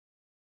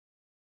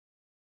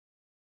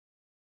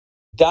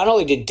not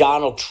only did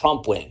Donald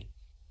Trump win,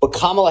 but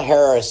Kamala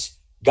Harris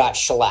got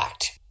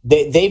shellacked.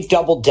 They've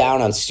doubled down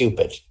on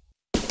stupid.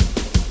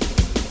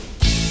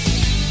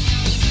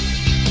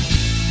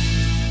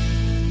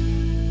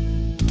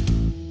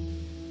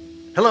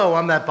 Hello,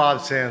 I'm that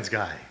Bob Sands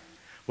guy.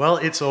 Well,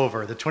 it's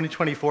over. The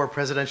 2024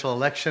 presidential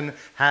election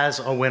has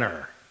a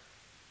winner.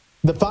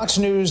 The Fox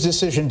News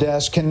decision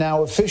desk can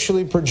now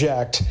officially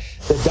project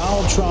that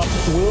Donald Trump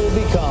will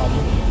become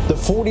the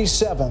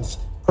 47th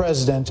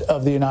president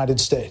of the United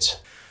States.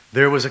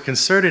 There was a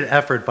concerted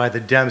effort by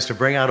the Dems to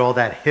bring out all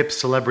that hip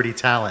celebrity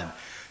talent.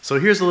 So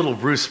here's a little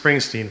Bruce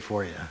Springsteen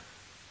for you.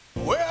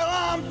 Well,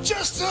 I'm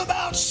just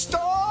about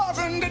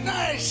starving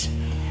tonight.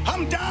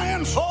 I'm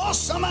dying for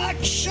some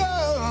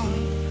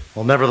action.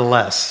 Well,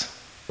 nevertheless,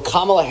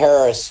 Kamala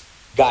Harris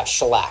got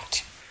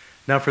shellacked.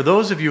 Now, for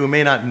those of you who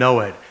may not know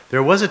it,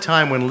 there was a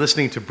time when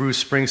listening to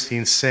Bruce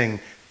Springsteen sing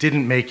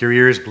didn't make your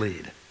ears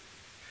bleed.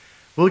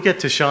 We'll get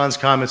to Sean's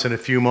comments in a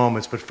few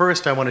moments, but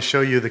first I want to show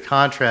you the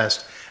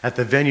contrast at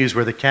the venues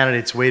where the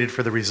candidates waited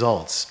for the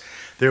results.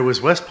 There was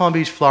West Palm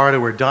Beach, Florida,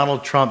 where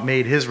Donald Trump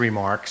made his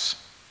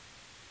remarks.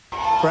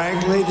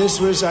 Frankly, this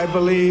was, I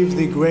believe,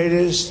 the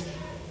greatest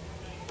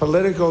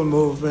political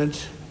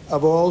movement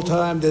of all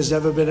time. There's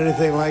never been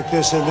anything like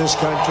this in this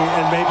country,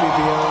 and maybe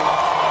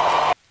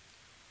beyond.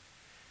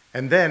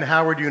 And then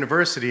Howard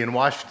University in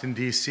Washington,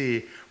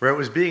 D.C., where it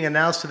was being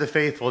announced to the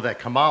faithful that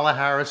Kamala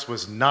Harris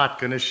was not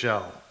going to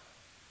show.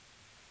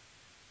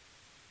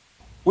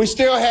 We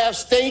still have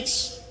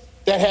states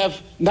that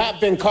have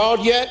not been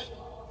called yet.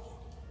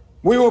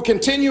 We will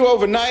continue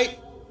overnight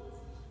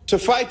to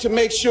fight to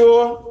make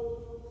sure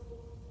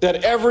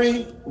that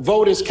every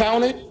vote is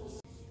counted.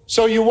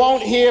 So you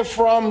won't hear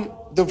from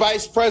the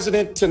vice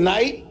president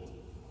tonight,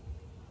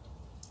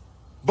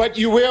 but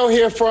you will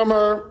hear from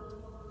her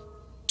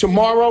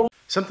tomorrow.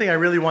 Something I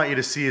really want you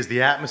to see is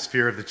the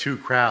atmosphere of the two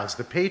crowds,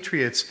 the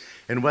Patriots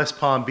in West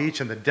Palm Beach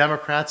and the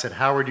Democrats at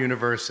Howard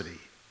University.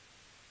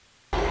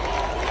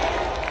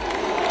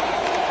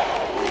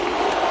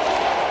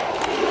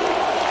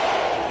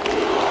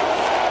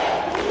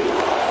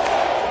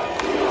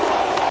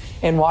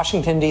 In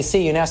Washington,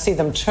 D.C., you now see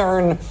them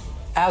turn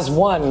as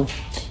one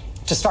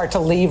to start to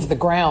leave the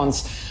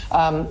grounds.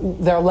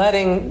 They're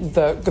letting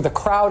the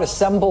crowd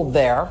assembled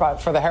there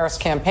for the Harris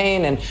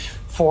campaign and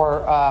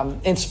for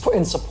in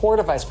support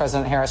of Vice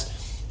President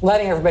Harris,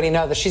 letting everybody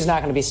know that she's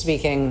not going to be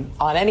speaking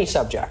on any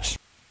subject.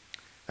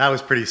 That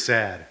was pretty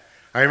sad.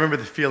 I remember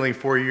the feeling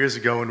 4 years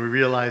ago when we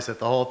realized that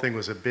the whole thing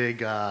was a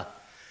big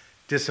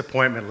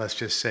disappointment, let's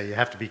just say. You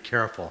have to be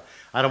careful.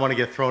 I don't want to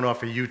get thrown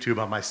off of YouTube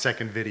on my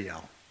second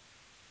video.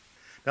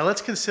 Now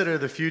let's consider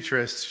the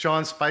futurists.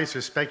 Sean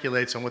Spicer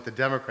speculates on what the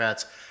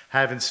Democrats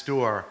have in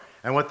store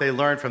and what they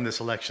learned from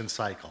this election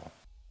cycle.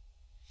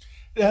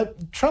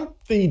 Trump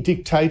the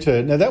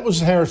dictator, now that was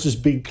Harris's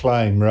big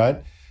claim,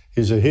 right?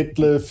 He's a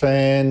Hitler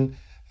fan,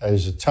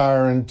 he's a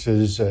tyrant,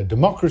 his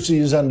democracy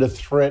is under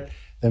threat.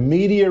 The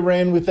media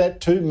ran with that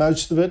too,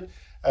 most of it.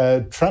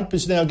 Trump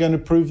is now going to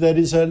prove that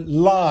is a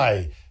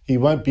lie. He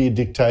won't be a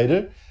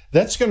dictator.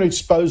 That's going to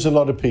expose a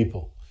lot of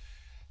people.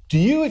 Do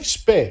you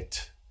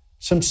expect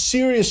some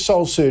serious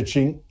soul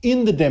searching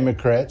in the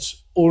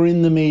Democrats or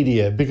in the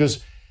media?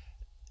 Because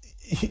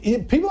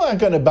people aren't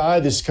going to buy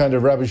this kind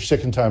of rubbish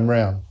second time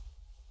round.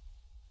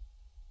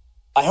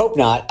 I hope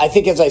not. I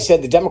think, as I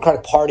said, the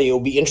Democratic Party, it will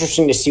be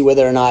interesting to see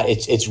whether or not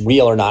it's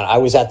real or not. I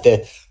was at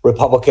the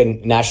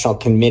Republican National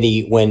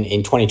Committee when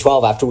in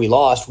 2012, after we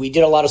lost, we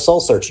did a lot of soul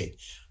searching.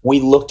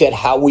 We looked at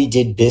how we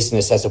did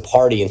business as a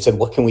party and said,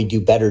 what can we do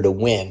better to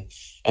win?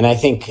 And I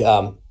think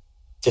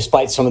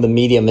despite some of the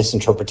media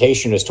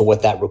misinterpretation as to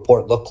what that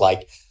report looked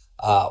like,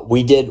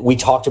 we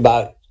talked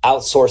about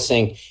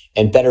outsourcing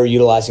and better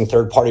utilizing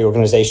third-party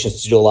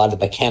organizations to do a lot of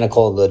the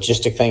mechanical and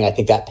logistic thing. I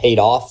think that paid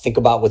off. Think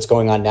about what's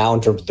going on now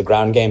in terms of the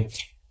ground game.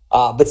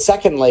 But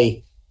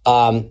secondly,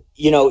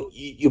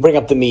 you bring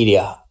up the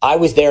media. I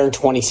was there in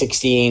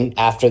 2016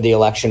 after the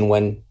election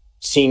when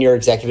senior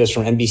executives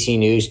from NBC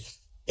News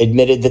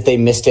admitted that they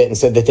missed it and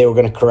said that they were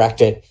going to correct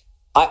it.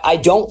 I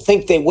don't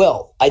think they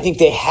will. I think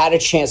they had a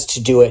chance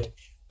to do it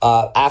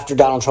after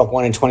Donald Trump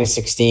won in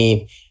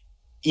 2016,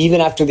 even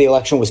after the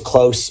election was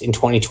close in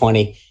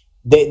 2020.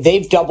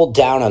 They've doubled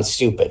down on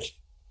stupid.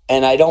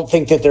 And I don't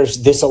think that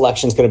this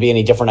election is going to be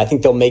any different. I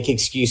think they'll make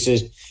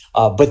excuses,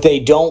 but they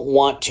don't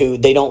want to.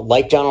 They don't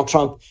like Donald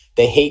Trump.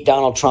 They hate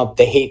Donald Trump.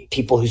 They hate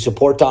people who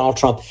support Donald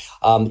Trump.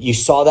 You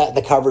saw that in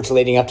the coverage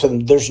leading up to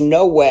them. There's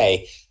no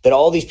way that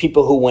all these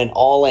people who went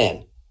all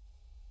in,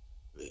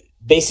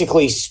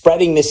 basically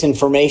spreading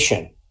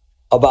misinformation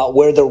about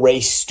where the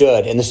race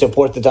stood and the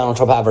support that Donald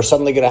Trump have, are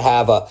suddenly going to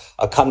have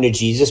a come to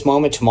Jesus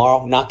moment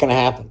tomorrow. Not going to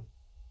happen.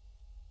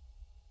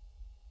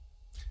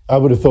 I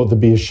would have thought they'd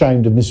be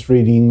ashamed of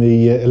misreading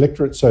the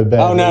electorate so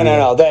badly. Oh,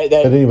 no. But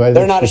anyway,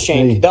 they're not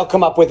ashamed. They'll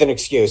come up with an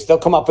excuse. They'll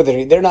come up with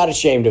it. They're not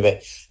ashamed of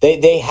it.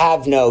 They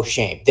have no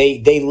shame.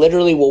 They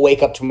literally will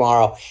wake up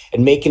tomorrow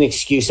and make an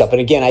excuse up.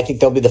 And again, I think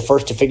they'll be the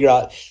first to figure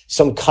out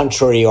some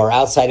country or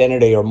outside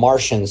entity or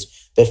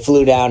Martians that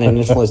flew down and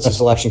influenced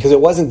this election, because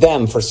it wasn't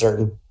them for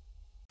certain.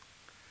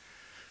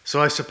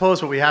 So I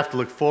suppose what we have to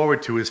look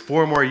forward to is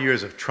 4 more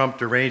years of Trump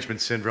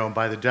derangement syndrome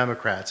by the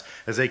Democrats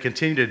as they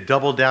continue to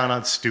double down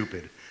on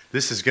stupid.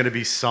 This is going to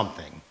be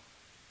something.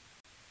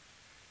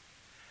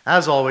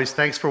 As always,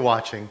 thanks for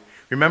watching.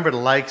 Remember to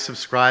like,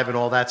 subscribe, and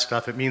all that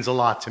stuff. It means a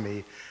lot to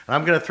me. And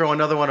I'm going to throw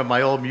another one of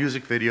my old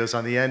music videos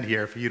on the end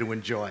here for you to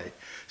enjoy.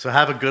 So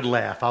have a good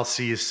laugh. I'll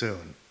see you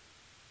soon.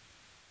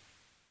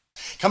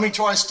 Coming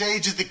to our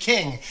stage is the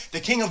king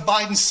of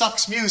Biden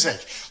sucks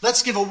music.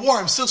 Let's give a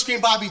warm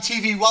Silkscreen Bobby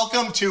TV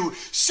welcome to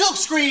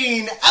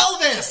Silkscreen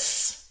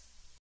Elvis!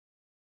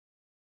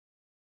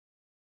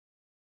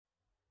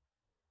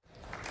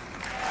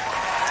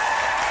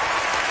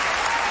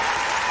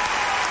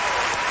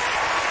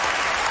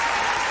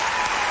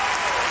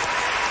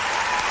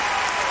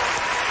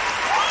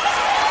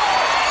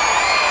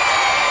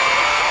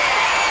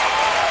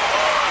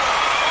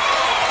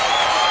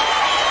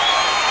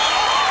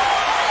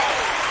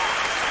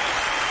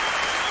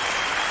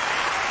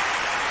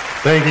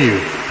 Thank you.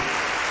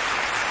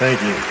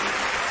 Thank you.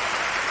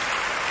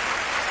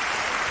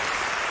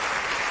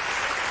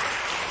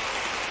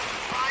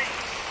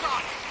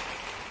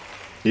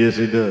 Yes,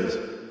 he does.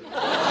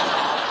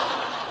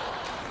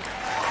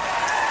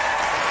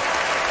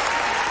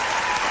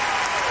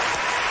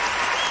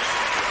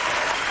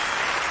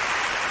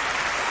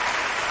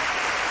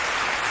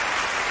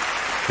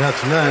 Now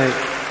tonight,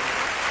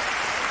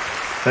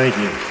 thank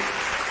you.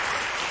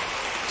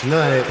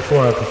 Tonight,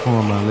 before I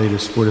perform my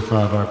latest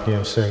 45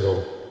 RPM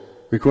single,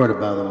 recorded,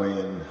 by the way,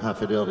 in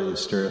high-fidelity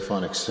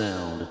stereophonic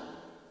sound,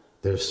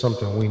 there's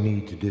something we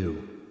need to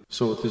do.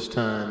 So at this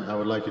time, I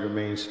would like you to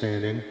remain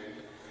standing,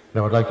 and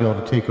I would like you all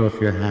to take off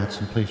your hats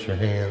and place your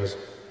hands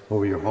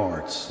over your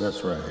hearts.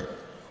 That's right.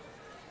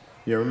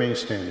 Yeah, remain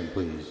standing,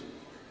 please.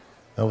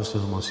 Elvis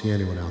doesn't want to see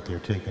anyone out there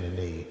taking a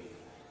knee.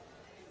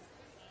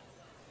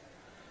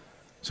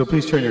 So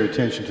please turn your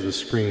attention to the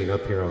screen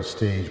up here on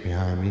stage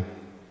behind me.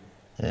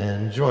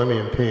 And join me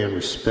in paying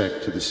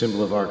respect to the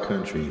symbol of our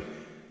country,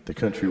 the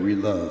country we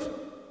love,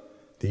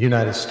 the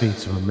United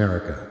States of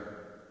America.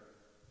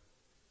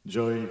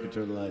 Joey, you can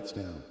turn the lights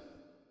down.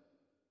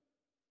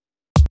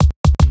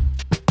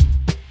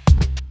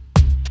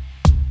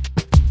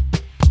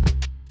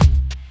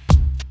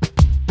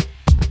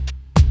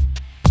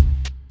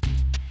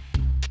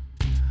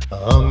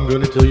 I'm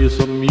gonna tell you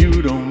something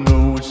you don't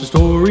know. It's the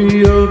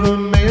story of a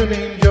man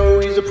named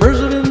Joe. He's the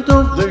president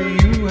of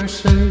the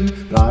USA.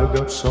 But I've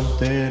got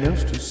something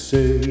else to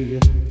say.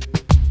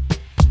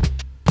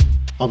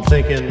 I'm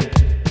thinking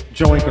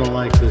Joe ain't gonna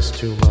like this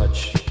too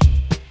much.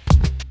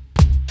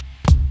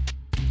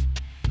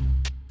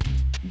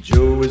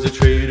 Joe is a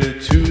trader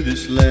to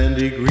this land.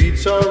 He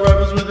greets our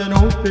rivals with an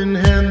open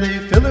hand. They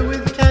fill it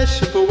with cash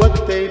for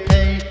what they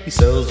pay. He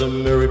sells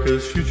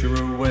America's future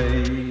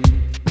away.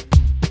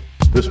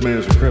 This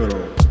man's a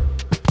criminal.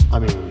 I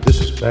mean, this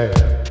is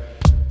bad.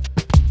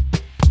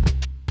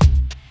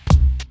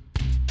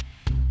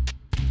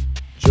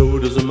 Joe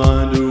doesn't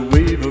mind a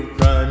wave of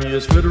crime. He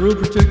has federal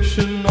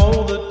protection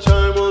all the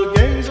time. While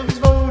gangs of his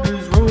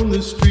voters roam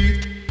the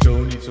street,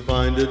 Joe needs to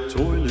find a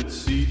toilet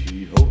seat.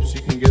 He hopes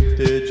he can get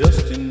there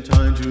just in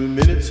time. 2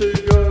 minutes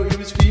ago he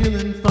was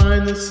feeling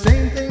fine. The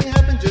same thing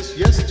happened just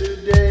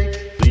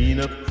yesterday.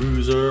 Cleanup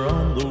crews are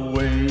on the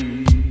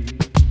way.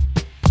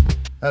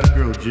 Atta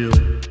girl, Jill.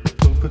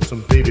 Put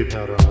some baby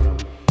powder on him.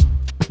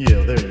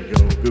 Yeah, there you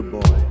go. Good boy.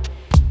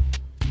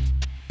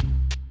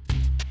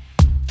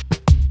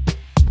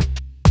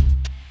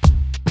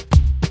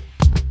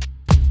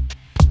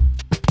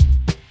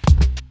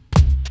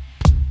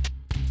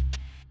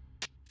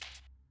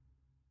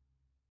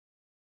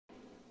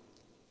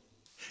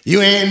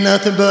 You ain't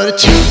nothing but a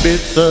two-bit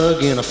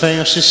thug in a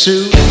fancy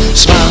suit,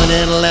 smiling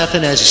and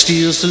laughing as he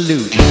steals the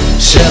loot,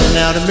 selling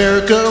out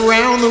America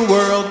around the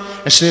world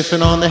and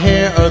sniffing on the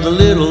hair of the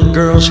little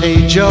girls.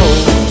 Hey Joe,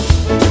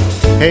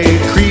 hey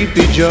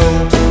creepy Joe,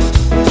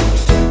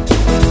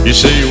 you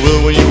say you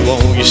will when you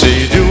won't, you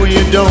say you do when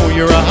you don't.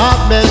 You're a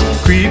hot mess,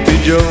 creepy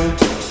Joe.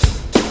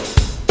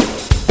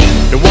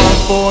 He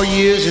worked 4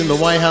 years in the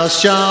White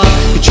House job.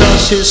 He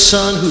trusts his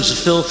son, who's a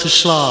filthy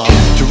slob,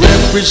 to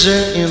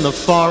represent in the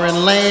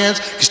foreign lands,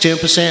 'cause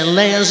 10%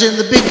 lands in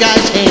the big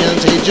guy's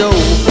hands. Hey Joe,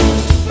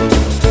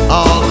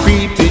 oh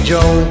creepy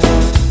Joe,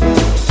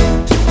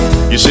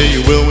 you say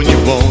you will when you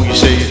won't, you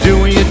say you do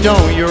when you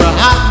don't. You're a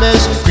hot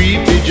mess,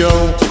 creepy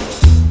Joe.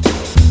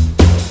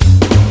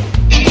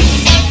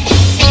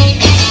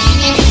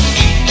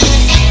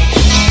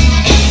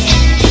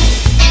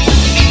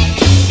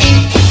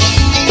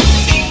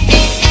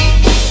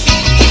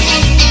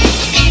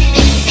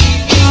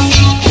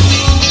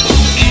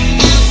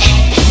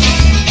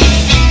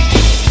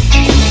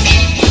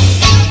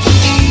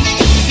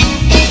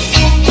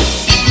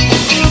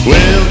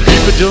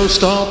 Joe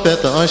stopped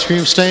at the ice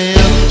cream stand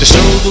to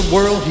show the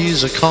world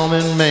he's a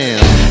common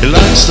man. He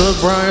likes the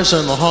briars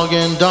and the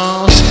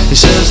Haagen-Dazs. He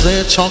says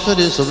their chocolate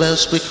is the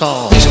best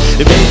because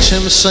it makes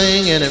him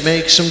sing and it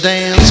makes him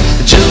dance.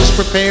 And Jill's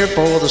prepared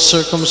for the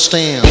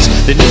circumstance.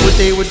 They knew what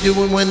they were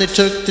doing when they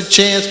took the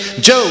chance.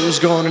 Joe's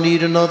gonna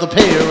need another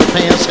pair of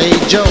pants. Hey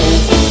Joe,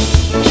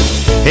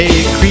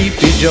 Hey,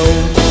 Creepy Joe.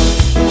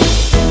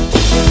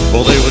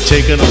 Well, they were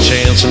taking a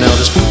chance, and now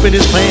this poop in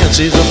his pants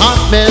is a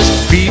hot mess.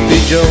 Creepy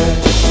Joe.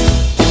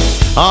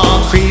 Oh,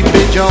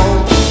 Creepy Joe.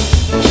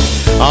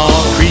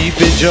 Oh,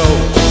 Creepy Joe.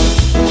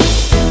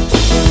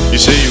 You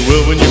say you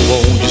will when you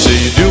won't. You say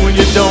you do when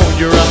you don't.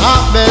 You're a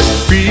hot mess,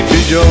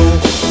 Creepy Joe.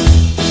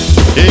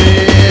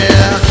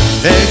 Yeah,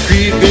 hey,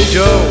 Creepy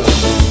Joe.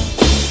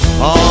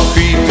 Oh,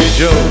 Creepy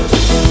Joe.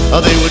 Oh,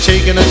 they were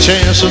taking a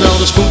chance, and now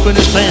there's poop in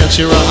his pants.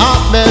 You're a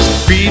hot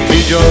mess,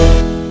 Creepy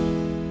Joe.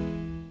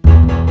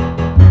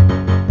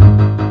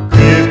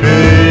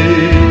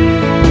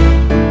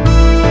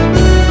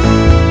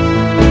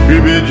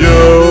 Creepy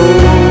Joe.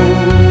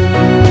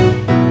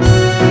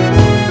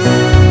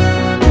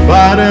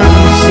 Biden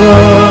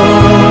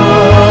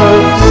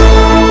sucks.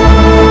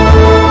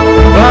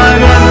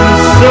 Biden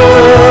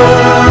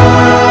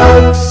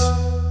sucks.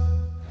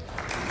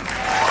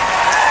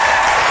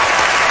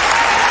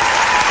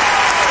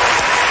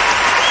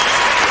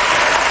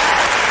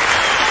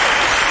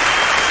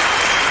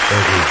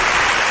 Thank you.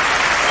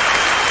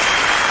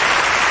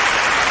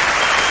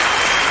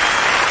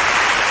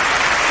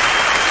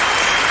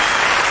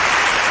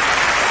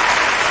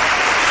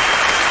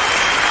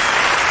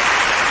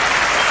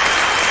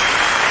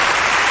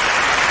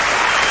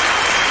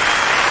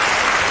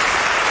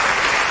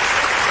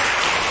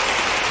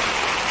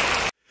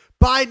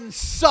 Biden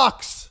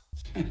sucks.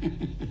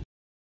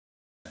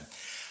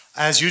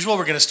 As usual,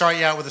 we're going to start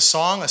you out with a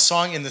song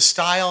in the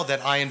style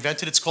that I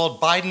invented. It's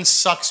called Biden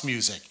Sucks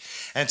Music.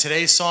 And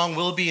today's song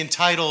will be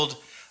entitled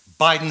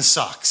Biden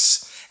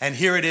Sucks. And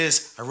here it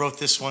is. I wrote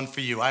this one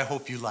for you. I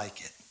hope you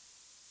like it.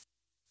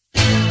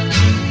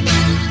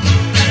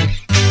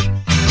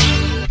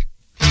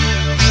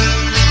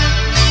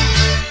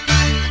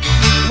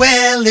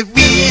 Well, it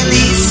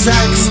really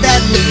sucks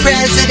that the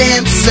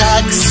president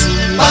sucks.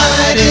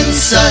 Biden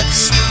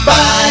sucks.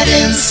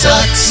 Biden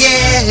sucks.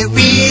 Yeah, it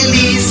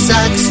really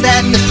sucks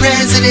that the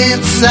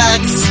president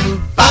sucks.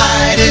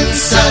 Biden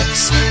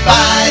sucks.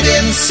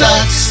 Biden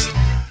sucks.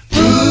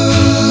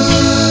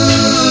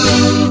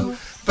 Ooh,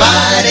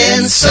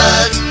 Biden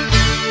sucks.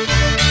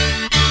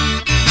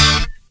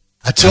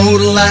 A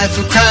total life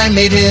of crime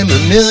made him a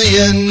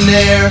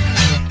millionaire.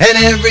 And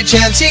every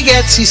chance he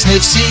gets, he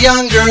sniffs a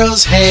young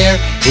girl's hair.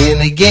 In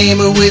a game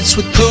of wits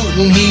with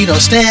Putin, he don't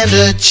stand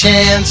a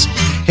chance.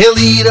 He'll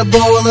eat a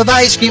bowl of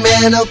ice cream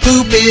and he'll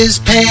poop his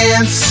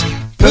pants.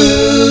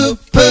 Poop,